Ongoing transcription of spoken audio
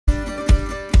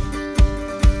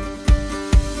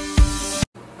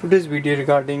Today's video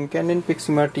regarding Canon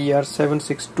PIXMA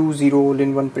TR7620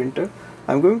 all-in-one printer.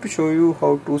 I'm going to show you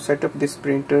how to set up this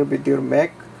printer with your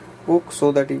MacBook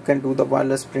so that you can do the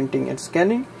wireless printing and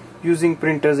scanning using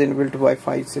printer's inbuilt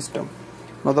Wi-Fi system.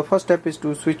 Now the first step is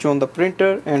to switch on the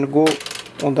printer and go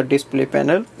on the display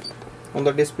panel. On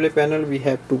the display panel we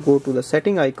have to go to the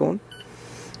setting icon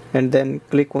and then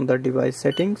click on the device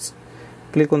settings.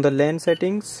 Click on the LAN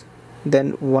settings,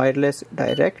 then wireless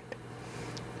direct,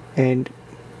 and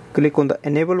click on the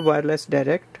enable wireless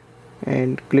direct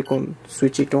and click on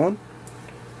switch it on.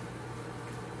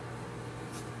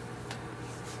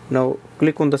 Now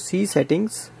click on the C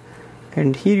settings,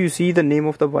 and here you see the name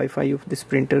of the Wi-Fi of this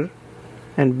printer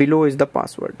and below is the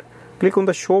password. Click on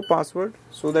the show password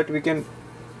so that we can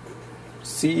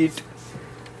see it.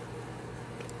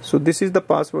 So this is the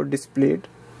password displayed.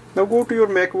 Now go to your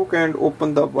MacBook and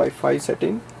open the Wi-Fi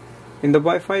setting. In the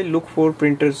Wi-Fi, look for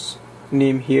printer's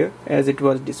name here as it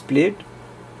was displayed.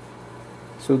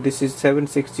 So this is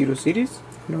 760 series.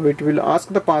 Now it will ask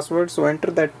the password, so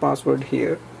enter that password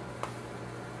here.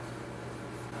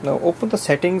 Now open the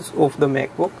settings of the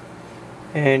MacBook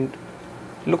and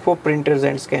look for printers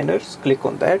and scanners. Click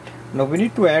on that. Now we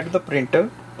need to add the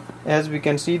printer. As we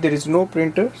can see, there is no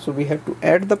printer, so we have to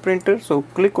add the printer. So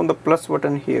click on the plus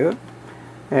button here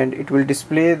and it will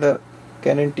display the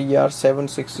Canon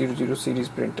TR7600 series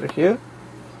printer here,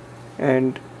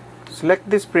 and select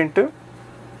this printer.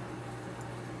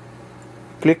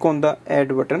 Click on the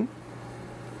add button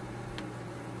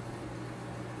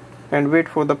and wait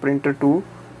for the printer to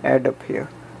add up here.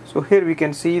 So here we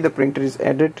can see the printer is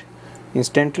added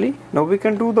instantly. Now we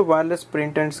can do the wireless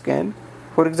print and scan.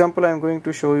 For example, I am going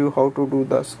to show you how to do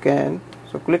the scan.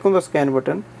 So click on the scan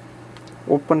button,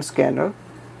 open scanner.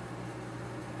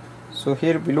 So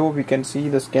here below we can see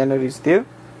the scanner is there.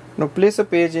 Now place a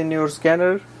page in your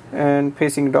scanner and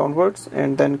facing downwards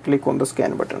and then click on the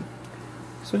scan button.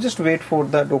 So just wait for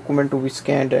the document to be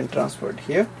scanned and transferred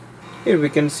here. Here we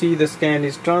can see the scan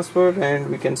is transferred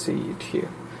and we can see it here.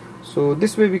 So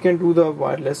this way we can do the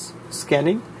wireless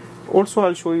scanning. Also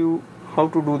I'll show you how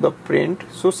to do the print.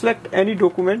 So select any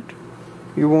document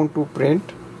you want to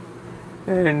print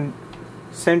and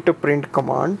send a print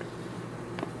command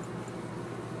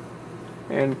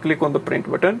and click on the print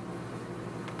button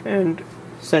and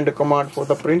send a command for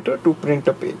the printer to print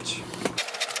a page.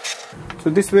 So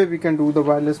this way we can do the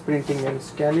wireless printing and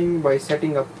scanning by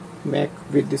setting up Mac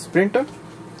with this printer.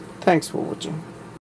 Thanks for watching.